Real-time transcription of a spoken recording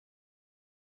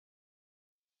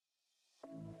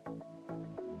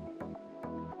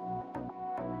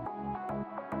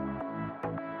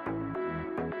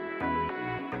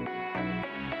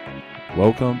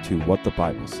Welcome to What the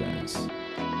Bible Says,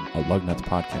 a Lugnuts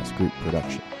podcast group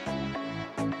production.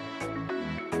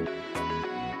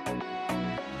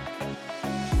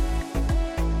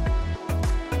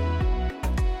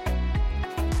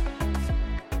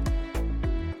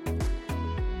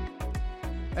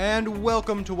 And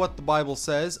welcome to What the Bible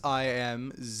Says. I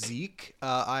am Zeke.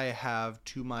 I have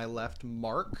to my left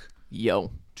Mark. Yo.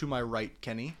 To my right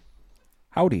Kenny.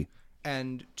 Howdy.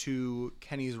 And to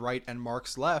Kenny's right and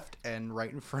Mark's left, and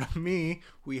right in front of me,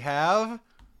 we have...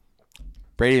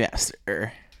 Brady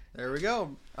Master. There we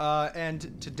go.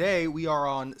 And today we are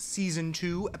on Season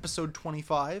 2, Episode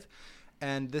 25.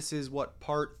 And this is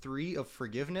Part 3 of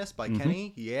Forgiveness by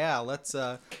Kenny. Yeah, let's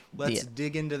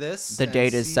dig into this. The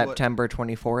date is September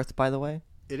 24th, by the way.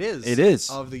 It is. It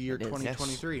is. Of the year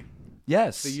 2023.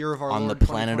 Yes. The year of our on Lord the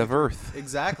planet of 2023. Earth.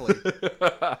 Exactly.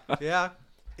 Yeah.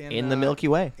 In the Milky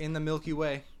Way. In the Milky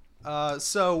Way.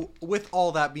 So, with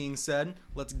all that being said,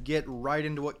 let's get right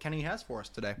into what Kenny has for us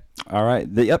today. All right.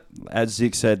 As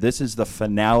Zeke said, this is the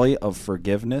finale of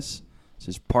Forgiveness. This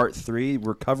is Part 3.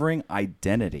 We're covering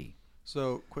identity.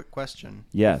 So, quick question.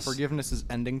 Yes. Forgiveness is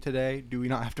ending today. Do we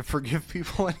not have to forgive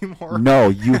people anymore? No,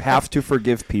 you have to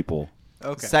forgive people.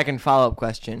 Okay. Second follow-up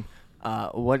question.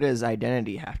 What does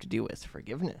identity have to do with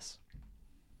forgiveness?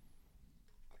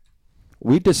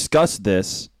 We discussed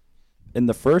this in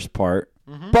the first part,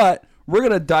 but we're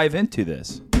going to dive into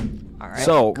this. All right.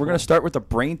 So we're going to start with a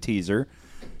brain teaser.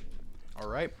 All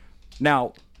right.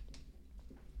 Now,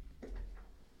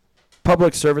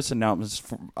 public service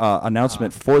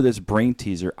announcement for this brain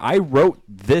teaser. I wrote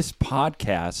this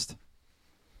podcast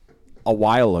a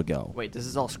while ago. Wait, this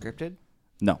is all scripted?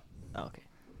 No. Oh,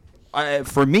 okay.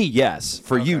 For me, yes.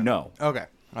 For you, no. Okay.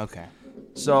 Okay.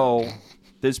 So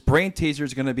this brain teaser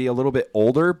is going to be a little bit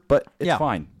older, but it's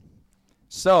fine.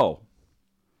 So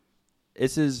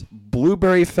this is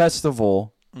Blueberry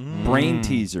Festival brain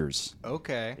teasers.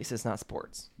 Okay. At least it's not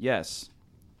sports. Yes.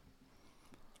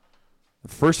 The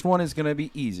first one is going to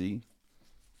be easy.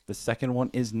 The second one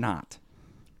is not.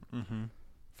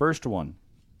 First one.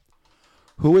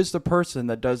 Who is the person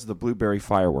that does the blueberry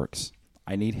fireworks?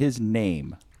 I need his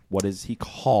name. What is he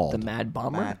called? The Mad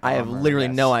Bomber? Mad I have Bomber, literally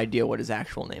yes. no idea what his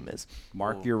actual name is.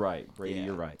 Mark, you're right. Brady,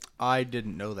 you're right. I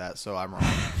didn't know that, so I'm wrong.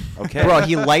 Okay. Bro,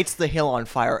 he lights the hill on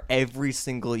fire every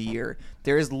single year.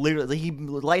 There is literally, he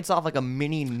lights off like a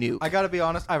mini nuke. I gotta be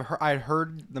honest, I'd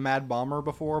heard the Mad Bomber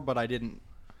before, but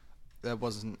that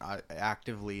wasn't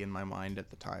actively in my mind at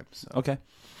the time. So. Okay.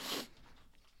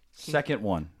 Second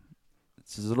one.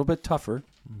 This is a little bit tougher.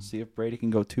 See if Brady can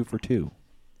go 2 for 2.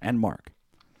 And Mark.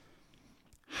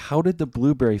 How did the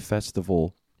Blueberry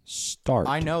Festival start?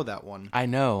 I know that one. I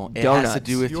know. It Donuts. has to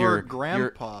do with your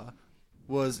grandpa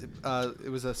was it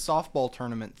was a softball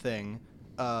tournament thing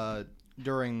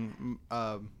during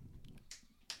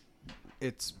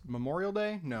it's Memorial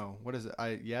Day? No. What is it?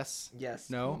 Yes.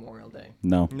 No. Memorial Day.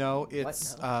 No. No,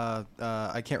 it's What?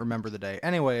 I can't remember the day.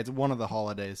 Anyway, it's one of the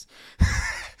holidays.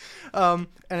 And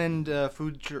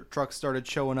food trucks started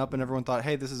showing up, and everyone thought,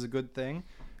 "Hey, this is a good thing.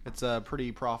 It's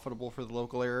pretty profitable for the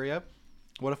local area.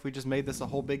 What if we just made this a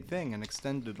whole big thing and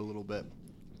extended it a little bit?"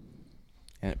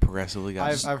 And it progressively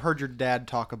got... I've heard your dad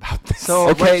talk about this. So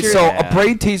Okay, what's so your- a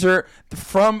brain teaser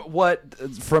from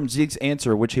Zeke's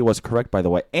answer, which he was correct, by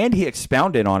the way, and he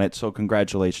expounded on it. So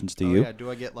congratulations to you. Yeah, do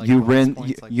I get like you bonus win.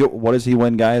 points like What does he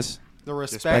win, guys? the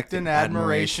respect and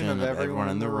admiration of everyone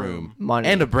in the room. Money.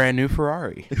 And a brand new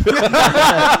Ferrari.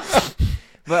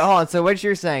 But hold on, so what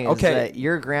you're saying is Okay. that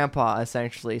your grandpa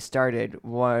essentially started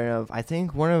one of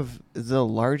the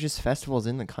largest festivals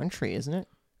in the country, isn't it?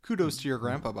 Kudos to your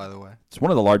grandpa, by the way. It's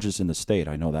one of the largest in the state.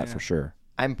 I know that Yeah. for sure.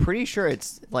 I'm pretty sure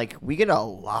it's like we get a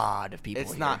lot of people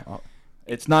It's here. not...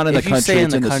 It's not in If the you country. say in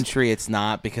it's the in country, it's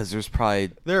not, because there's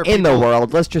probably... There are in the people-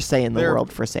 world. Let's just say in the They're-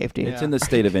 world for safety. Yeah. It's in the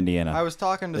state of Indiana. I was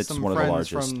talking to It's some one of the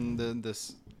friends largest. from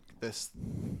this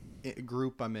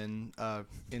group I'm in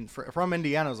from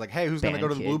Indiana. I was like, "Hey, who's going to Band go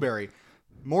to the kid. Blueberry?"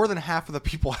 More than half of the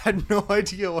people had no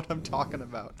idea what I'm talking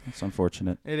about. It's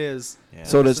unfortunate. It is. Yeah.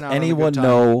 So does Missing out on a good anyone time.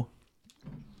 know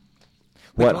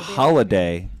what don't they-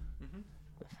 holiday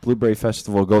Blueberry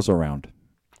Festival goes around?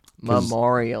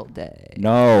 Memorial Day.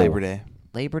 No. Labor Day.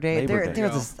 Labor Day. Labor They're Day. the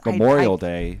s- I- Memorial I-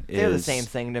 Day is They're the same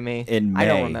thing to me. in I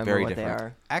don't May. remember Very what different. they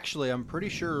are. Actually, I'm pretty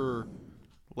sure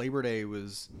Labor Day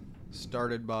was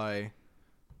started by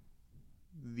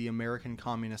the American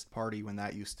Communist Party when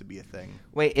that used to be a thing.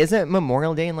 Wait, isn't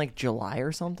Memorial Day in like July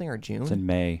or something or June? It's in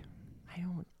May. I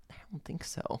don't think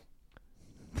so.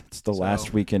 It's the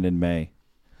last weekend in May.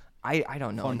 I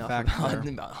don't know Fun enough fact about,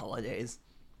 there. about holidays.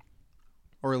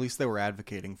 Or at least they were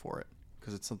advocating for it.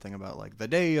 because it's something about like the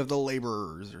day of the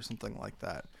laborers or something like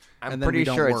that. I'm And then we pretty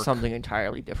don't sure it's work. something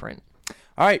entirely different.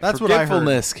 All right, That's what I heard.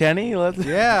 forgetfulness, Kenny. Let's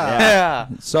Yeah. yeah.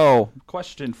 So,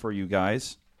 question for you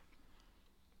guys.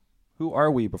 Who are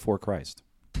we before Christ?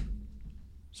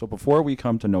 So before we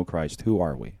come to know Christ, who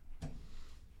are we?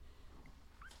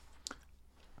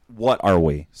 What are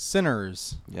we?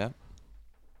 Sinners. Yeah.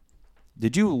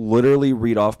 Did you literally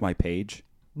read off my page?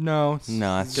 No.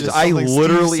 No, it's Because just I something Steve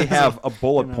literally says have of- a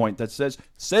bullet point that says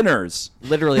sinners.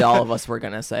 Literally, all of us were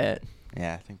gonna say it.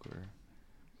 Yeah, I think we're.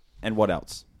 And what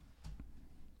else?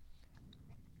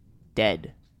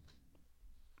 Dead.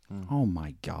 Oh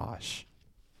my gosh.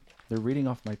 They're reading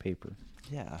off my paper.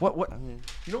 Yeah. What? I mean,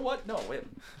 You know what? No, wait.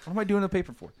 What am I doing the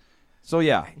paper for? So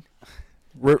yeah,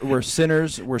 we're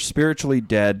sinners. We're spiritually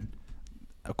dead,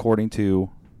 according to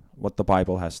what the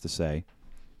Bible has to say.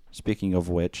 Speaking of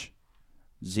which,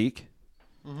 Zeke,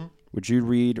 would you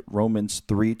read Romans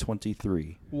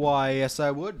 3:23? Why, yes,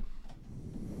 I would.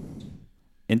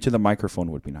 Into the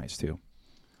microphone would be nice too.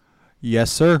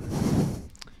 Yes, sir.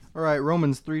 All right,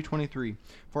 Romans 3:23.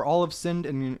 For all have sinned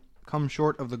and come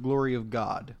short of the glory of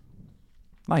God.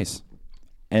 Nice.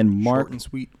 And Mark, Short and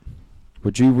sweet.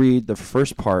 would you read the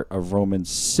first part of Romans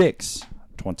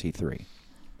 6:23?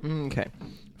 Okay.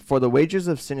 For the wages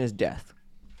of sin is death.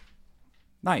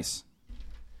 Nice.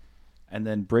 And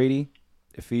then Brady,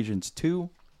 Ephesians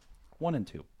 2:1 and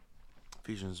 2.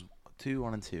 Ephesians 2,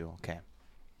 1 and 2. Okay.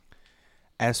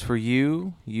 As for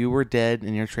you, you were dead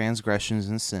in your transgressions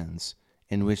and sins,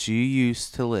 in which you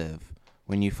used to live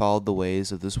when you followed the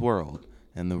ways of this world,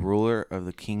 and the ruler of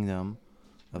the kingdom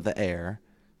of the air,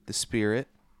 the Spirit,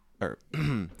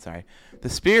 the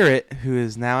Spirit who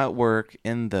is now at work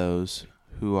in those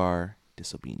who are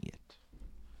disobedient.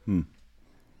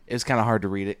 It was kind of hard to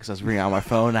read it because I was reading it on my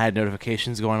phone. I had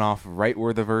notifications going off right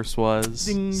where the verse was.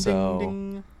 Ding, so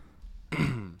ding,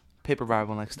 ding. paper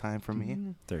Bible next time for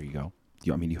me. There you go.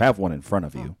 You have one in front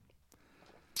of you.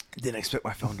 Didn't expect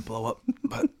my phone to blow up,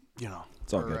 but you know.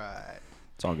 It's all All good. right.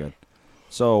 It's all good.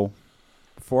 So,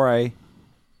 before I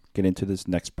get into this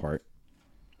next part,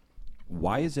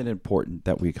 why is it important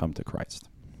that we come to Christ,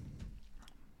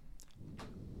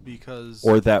 Because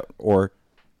or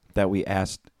that we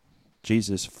ask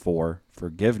Jesus for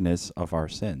forgiveness of our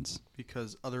sins?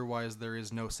 because otherwise there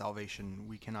is no salvation.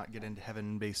 We cannot get into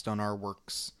heaven based on our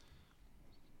works.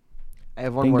 I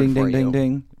have one Ding word ding for ding you. ding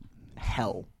ding.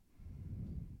 Hell.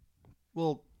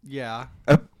 Well, yeah.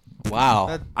 Wow.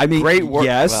 That- I mean, Great work.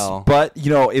 yes, Well. but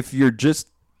if you're just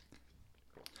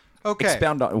Okay.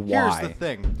 expound on why. Here's the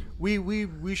thing.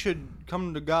 We should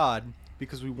come to God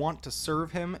because we want to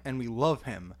serve him and we love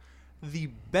him. The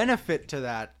benefit to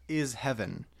that is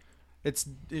heaven.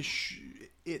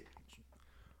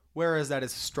 Whereas that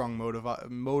is a strong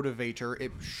motivator,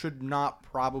 it should not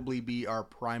probably be our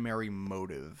primary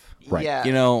motive. Right. Yeah.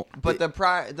 You know, but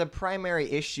the primary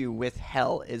issue with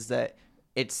hell is that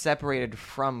it's separated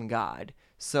from God.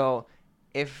 So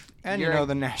if And you're,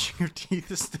 the gnashing your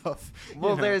teeth stuff.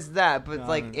 well, there's that, but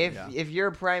if yeah. if your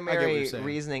I primary get what you're saying.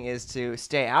 reasoning is to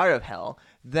stay out of hell,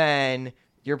 then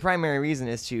your primary reason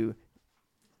is to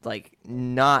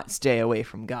not stay away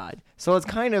from God. So it's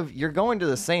kind of you're going in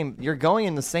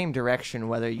the same direction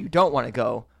whether you don't want to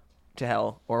go to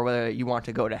hell or whether you want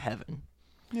to go to heaven.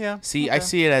 Yeah. see, I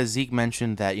see it as Zeke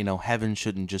mentioned that, heaven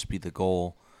shouldn't just be the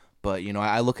goal. But,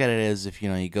 I look at it as if,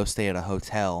 you go stay at a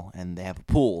hotel and they have a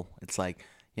pool. It's like,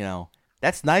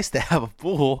 that's nice to have a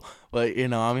pool, but,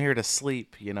 I'm here to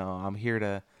sleep. I'm here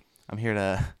to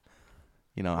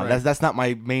Right. that's not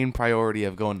my main priority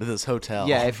of going to this hotel.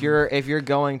 Yeah, if you're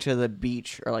going to the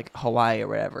beach or like Hawaii or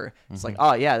whatever, it's like,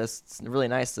 oh yeah, it's really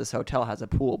nice. This hotel has a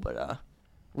pool, but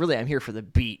really, I'm here for the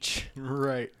beach.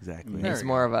 Right. Exactly. There It's you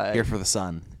more of a Here for the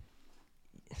sun.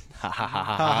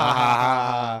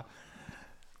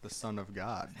 The Son of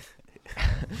God.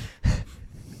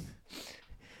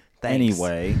 thanks.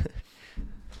 Anyway,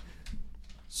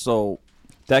 so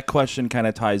that question kind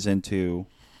of ties into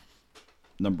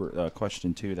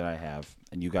question 2 that I have,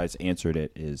 and you guys answered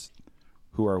it, is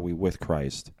who are we with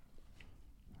Christ?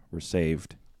 We're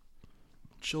saved.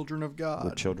 Children of God.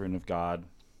 We're children of God.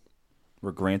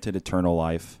 We're granted eternal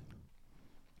life.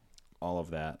 All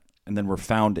of that. And then we're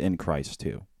found in Christ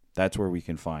too. That's where we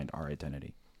can find our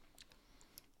identity.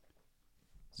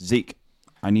 Zeke,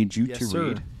 I need you Yes, to sir.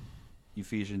 read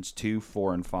Ephesians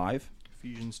 2:4 and 5.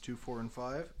 Ephesians 2, 4, and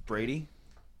 5. Brady,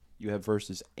 you have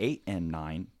verses 8 and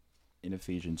 9 in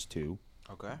Ephesians 2.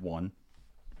 Okay. 1.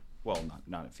 Well,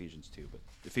 not Ephesians 2, but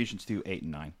Ephesians 2, 8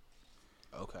 and 9.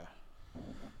 Okay.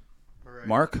 All right.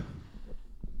 Mark,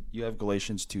 you have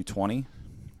Galatians 2:20.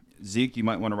 Zeke, you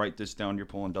might want to write this down. You're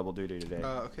pulling double duty today.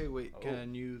 Okay, wait.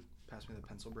 Can you pass me the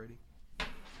pencil, Brady?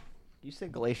 You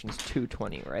said Galatians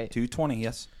 2:20, right? 2:20,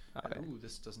 yes. Okay. Ooh,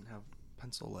 this doesn't have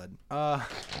pencil lead.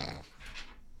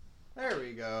 There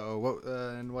we go.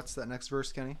 And what's that next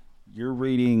verse, Kenny? You're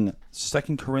reading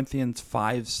 2 Corinthians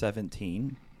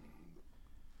 5:17.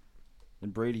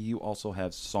 And Brady, you also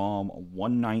have Psalm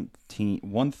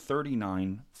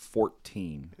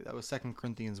 139:14. That was 2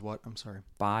 Corinthians what? I'm sorry.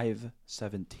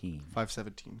 5:17.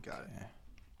 5:17. Got it.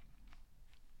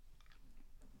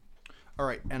 All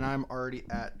right, and I'm already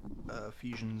at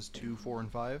Ephesians 2:4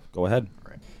 and 5. Go ahead.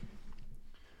 All right.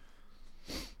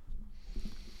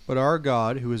 But our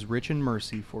God, who is rich in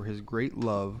mercy for his great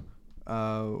love,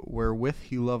 wherewith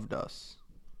he loved us,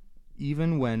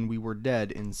 even when we were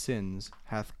dead in sins,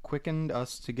 hath quickened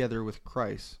us together with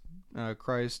Christ.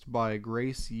 Christ, by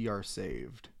grace ye are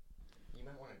saved. You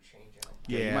might want to change it.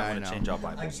 You might I want to know. change out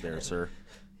Bibles there, sir.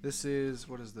 This is,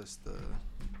 what is this?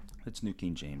 It's New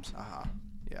King James.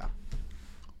 Yeah.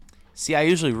 See, I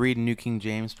usually read New King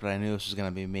James, but I knew this was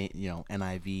going to be,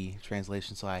 NIV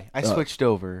translation, so I switched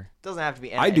over. Doesn't have to be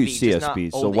NIV. I do just not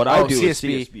CSB, so only- what I do is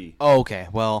CSB. CSB. Oh, okay.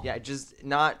 Well, Yeah, just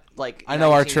not like. I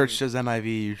know our 19 church does NIV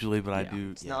usually, but I Yeah. do.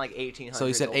 It's not like 1800. So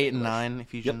you said Old 8 and English. 9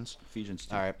 Ephesians? Yep. Ephesians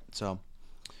 2. All right. So,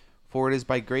 for it is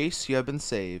by grace you have been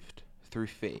saved through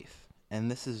faith, and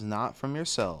this is not from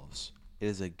yourselves. It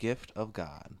is a gift of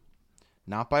God,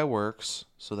 not by works,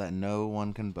 so that no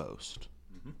one can boast.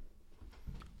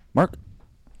 Mark?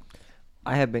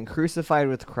 I have been crucified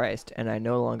with Christ, and I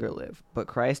no longer live, but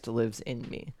Christ lives in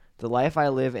me. The life I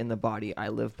live in the body, I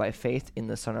live by faith in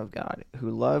the Son of God,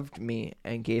 who loved me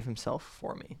and gave himself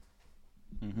for me.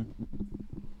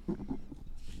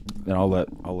 Then I'll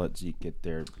let Zeke get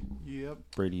there. Yep.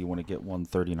 Brady, you want to get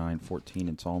 139:14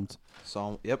 in Psalms?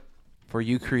 Psalm. Yep. For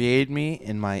you created me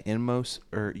in my inmost,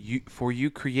 for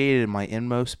you created my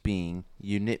inmost being.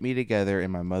 You knit me together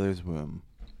in my mother's womb.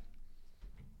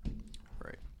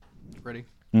 Right. Ready?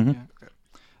 Mhm. Yeah. Okay.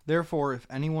 Therefore, if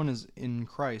anyone is in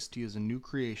Christ, he is a new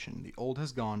creation. The old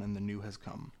has gone and the new has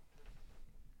come.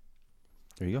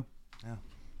 There you go. Yeah.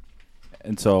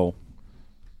 And so,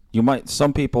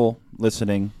 some people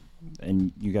listening,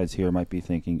 and you guys here might be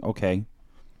thinking, okay,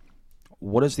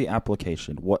 what is the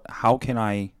application? How can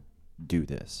I do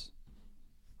this?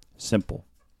 Simple.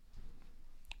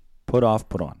 Put off,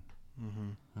 put on.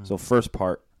 Mm-hmm. So first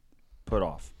part, put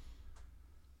off.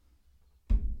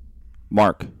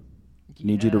 Mark,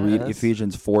 need you to read Yes.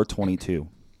 Ephesians 4:22.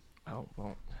 Oh,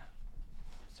 well.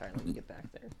 Sorry, let me get back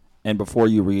there. And before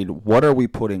you read, what are we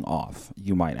putting off?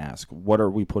 You might ask. What are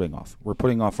we putting off? We're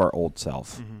putting off our old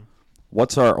self. Mm-hmm.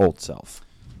 What's our old self?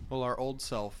 Well, our old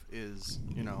self is,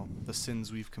 the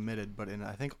sins we've committed, but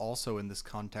I think also in this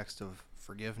context of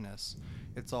forgiveness,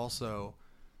 it's also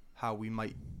how we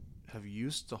might have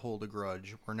used to hold a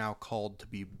grudge. We're now called to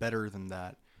be better than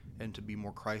that and to be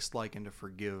more Christ-like and to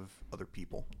forgive other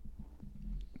people.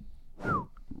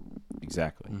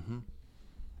 Exactly. Mm-hmm.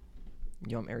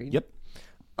 You want me to read? Yep.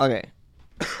 Okay.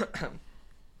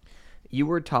 You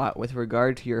were taught with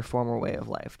regard to your former way of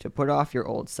life to put off your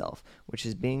old self, which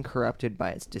is being corrupted by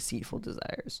its deceitful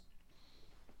desires.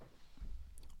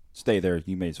 Stay there.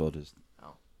 You may as well just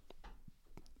All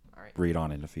right. read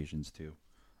on in Ephesians 2.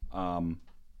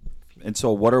 And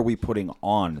so what are we putting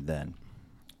on then?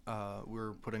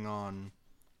 We're putting on...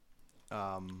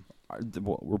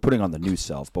 We're putting on the new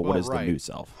self, but what Well, is right. the new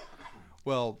self?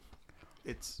 Well,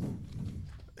 it's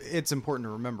important to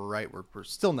remember, right? We're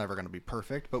still never going to be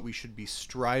perfect, but we should be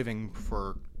striving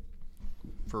for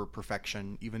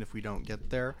perfection, even if we don't get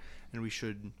there. And we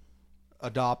should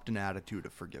adopt an attitude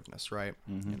of forgiveness, right?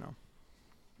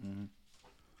 Mm-hmm.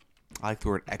 I like the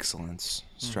word excellence.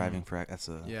 Striving for that's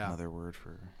another word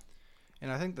for.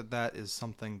 And I think that is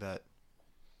something that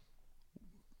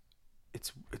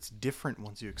it's different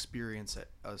once you experience it,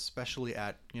 especially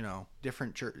at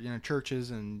different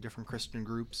churches and different Christian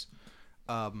groups.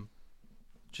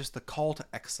 Just the call to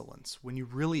excellence, when you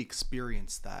really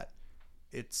experience that,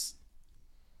 it's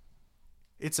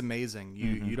amazing.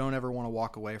 You don't ever want to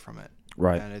walk away from it,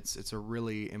 Right. And it's a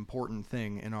really important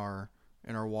thing in our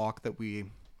walk that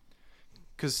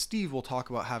because Steve will talk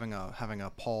about having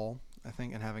a Paul, I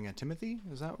think, and having a Timothy.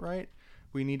 Is that right?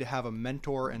 We need to have a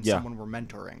mentor and someone we're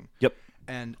mentoring. Yep.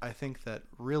 And I think that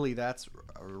really that's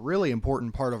a really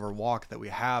important part of our walk, that we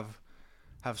have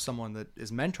someone that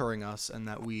is mentoring us and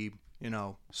that we,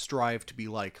 strive to be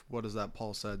like. What is that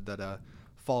Paul said? That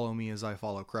follow me as I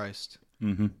follow Christ.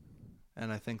 Mm-hmm.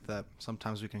 And I think that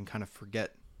sometimes we can kind of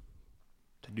forget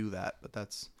to do that.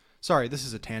 But sorry, this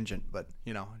is a tangent, but,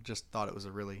 I just thought it was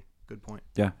a really good point.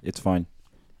 Yeah, it's fine.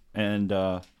 And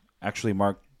actually,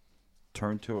 Mark,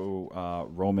 turn to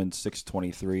Romans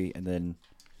 6:23 and then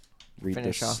read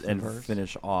Finish off the verse.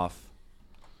 finish off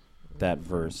that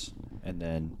verse, and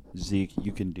then Zeke,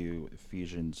 you can do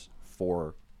Ephesians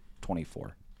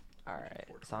 4:24. All right.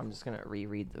 So I'm just gonna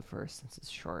reread the verse since it's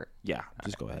short. Yeah,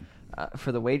 just go ahead.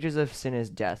 For the wages of sin is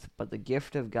death, but the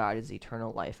gift of God is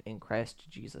eternal life in Christ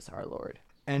Jesus our Lord.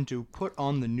 And to put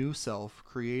on the new self,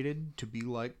 created to be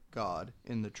like God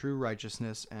in the true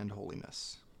righteousness and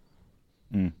holiness.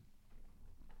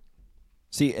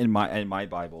 See, in my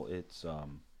Bible, it's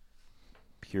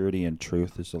purity and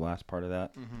truth is the last part of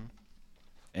that. Mm-hmm.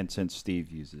 And since Steve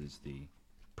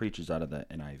preaches out of the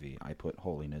NIV, I put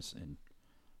holiness in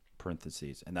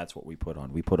parentheses, and that's what we put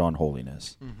on. We put on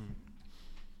holiness.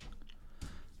 Mm-hmm.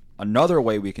 Another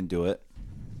way we can do it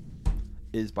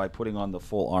is by putting on the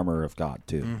full armor of God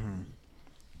too. Mm-hmm.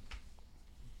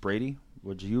 Brady,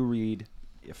 would you read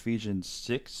Ephesians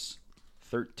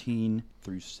 6:13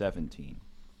 through 17?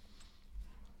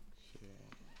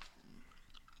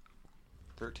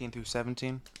 13 through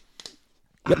 17?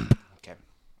 Yep. Okay.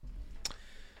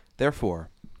 Therefore,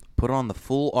 put on the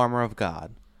full armor of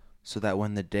God, so that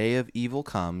when the day of evil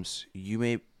comes, you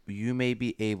may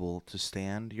be able to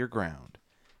stand your ground,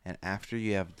 and after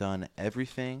you have done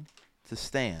everything to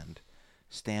stand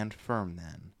firm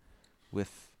then,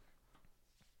 with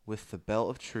the belt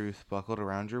of truth buckled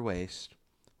around your waist,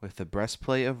 with the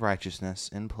breastplate of righteousness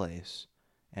in place,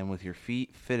 and with your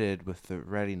feet fitted with the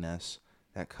readiness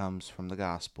that comes from the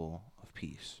gospel of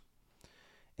peace.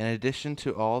 In addition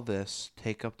to all this,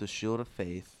 take up the shield of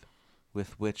faith,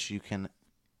 with which you can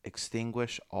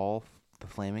extinguish all the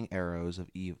flaming arrows of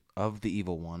the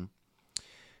evil one.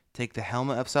 Take the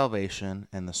helmet of salvation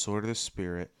and the sword of the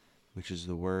Spirit, which is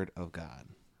the word of God.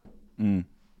 And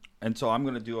so I'm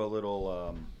going to do a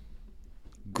little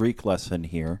Greek lesson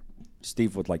here.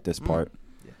 Steve would like this part.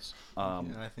 Yes. Yeah,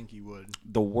 I think he would.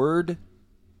 The word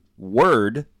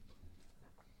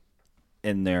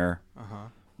in there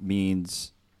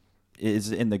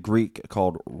is in the Greek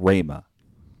called rhema.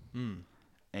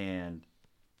 And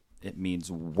it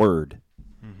means word.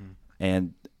 Mm-hmm.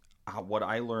 And what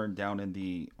I learned down in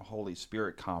the Holy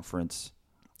Spirit conference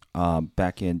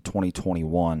back in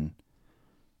 2021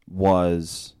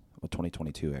 was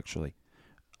 2022 actually.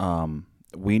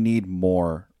 We need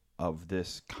more of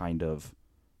this kind of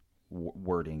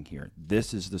wording here.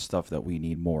 This is the stuff that we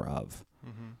need more of.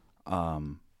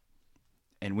 Mm-hmm.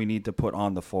 And we need to put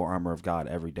on the full armor of God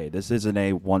every day. This isn't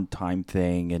a one-time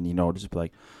thing, and just be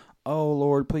like, "Oh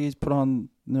Lord, please put on,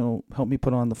 help me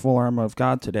put on the full armor of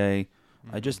God today.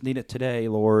 I just need it today,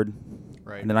 Lord."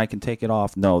 Right. And then I can take it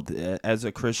off. No, as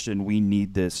a Christian, we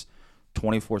need this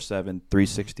 24/7,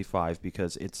 365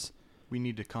 because we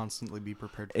need to constantly be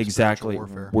prepared for exactly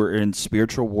spiritual warfare. We're in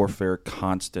spiritual warfare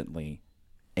constantly,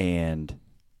 and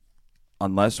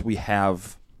unless we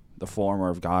have the full armor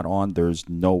of God on, there's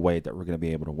no way that we're going to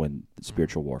be able to win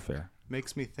spiritual warfare.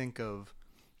 Makes me think of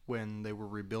when they were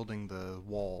rebuilding the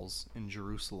walls in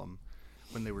Jerusalem,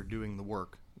 when they were doing the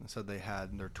work. They said they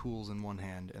had their tools in one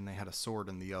hand and they had a sword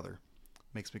in the other.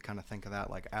 Makes me kind of think of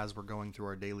that, like as we're going through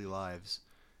our daily lives,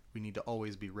 we need to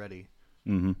always be ready,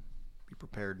 be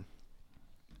prepared.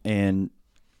 And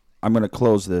I'm going to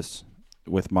close this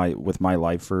with my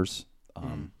life verse.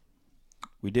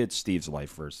 We did Steve's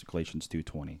life verse, Galatians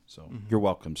 2:20. So you're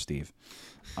welcome, Steve.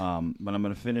 But I'm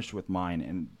going to finish with mine.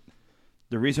 And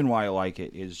the reason why I like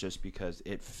it is just because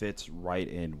it fits right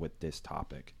in with this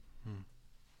topic.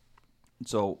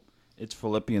 So it's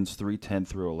Philippians 3:10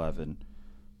 through 11.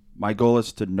 My goal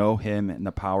is to know him and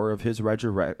the power of his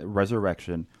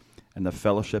resurrection and the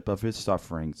fellowship of his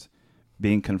sufferings,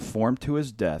 being conformed to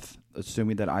his death,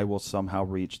 assuming that I will somehow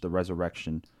reach the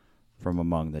resurrection from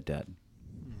among the dead.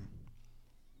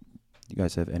 You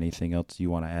guys have anything else you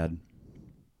want to add?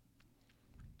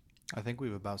 I think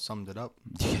we've about summed it up.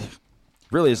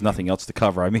 Really is nothing else to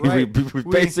cover. I mean, Right. we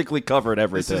basically covered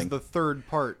everything. This is the third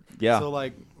part. Yeah. So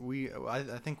like I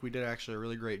think we did actually a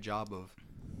really great job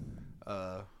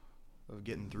of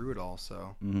getting through it all.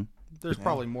 So there's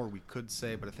probably more we could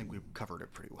say, but I think we've covered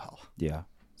it pretty well. Yeah.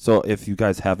 So if you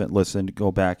guys haven't listened,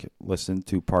 go back, listen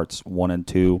to parts 1 and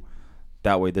 2.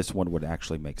 That way this one would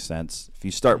actually make sense. If you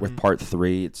start with part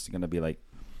 3, it's going to be like,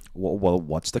 well,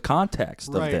 what's the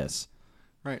context of this?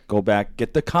 Right. Go back,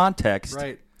 get the context.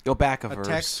 Right. Go back a A verse.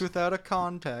 text without a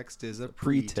context is a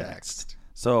pretext.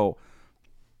 So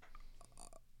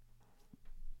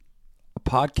a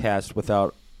podcast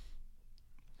without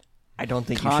I don't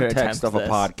think you should context attempt of a this.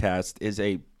 podcast is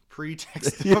a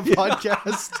Pretext of a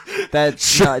podcast. That's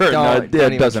sure. don't It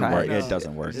even doesn't try work. it. It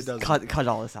doesn't work. It doesn't. Cut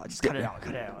all this out. Just cut it out.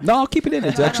 Cut it out. No, I'll keep it in.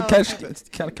 It's actually it's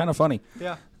kind of funny.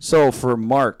 Yeah. So for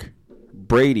Mark,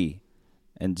 Brady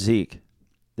and Zeke,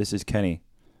 this is Kenny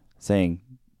saying,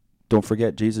 don't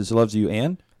forget, Jesus loves you,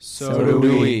 and So do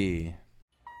we.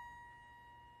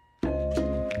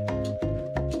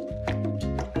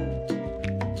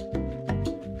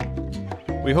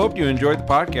 We hope you enjoyed the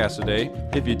podcast today.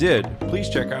 If you did, please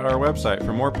check out our website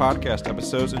for more podcast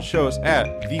episodes and shows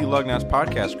at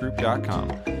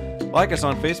thelugnasspodcastgroup.com. Like us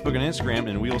on Facebook and Instagram,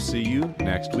 and we'll see you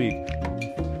next week.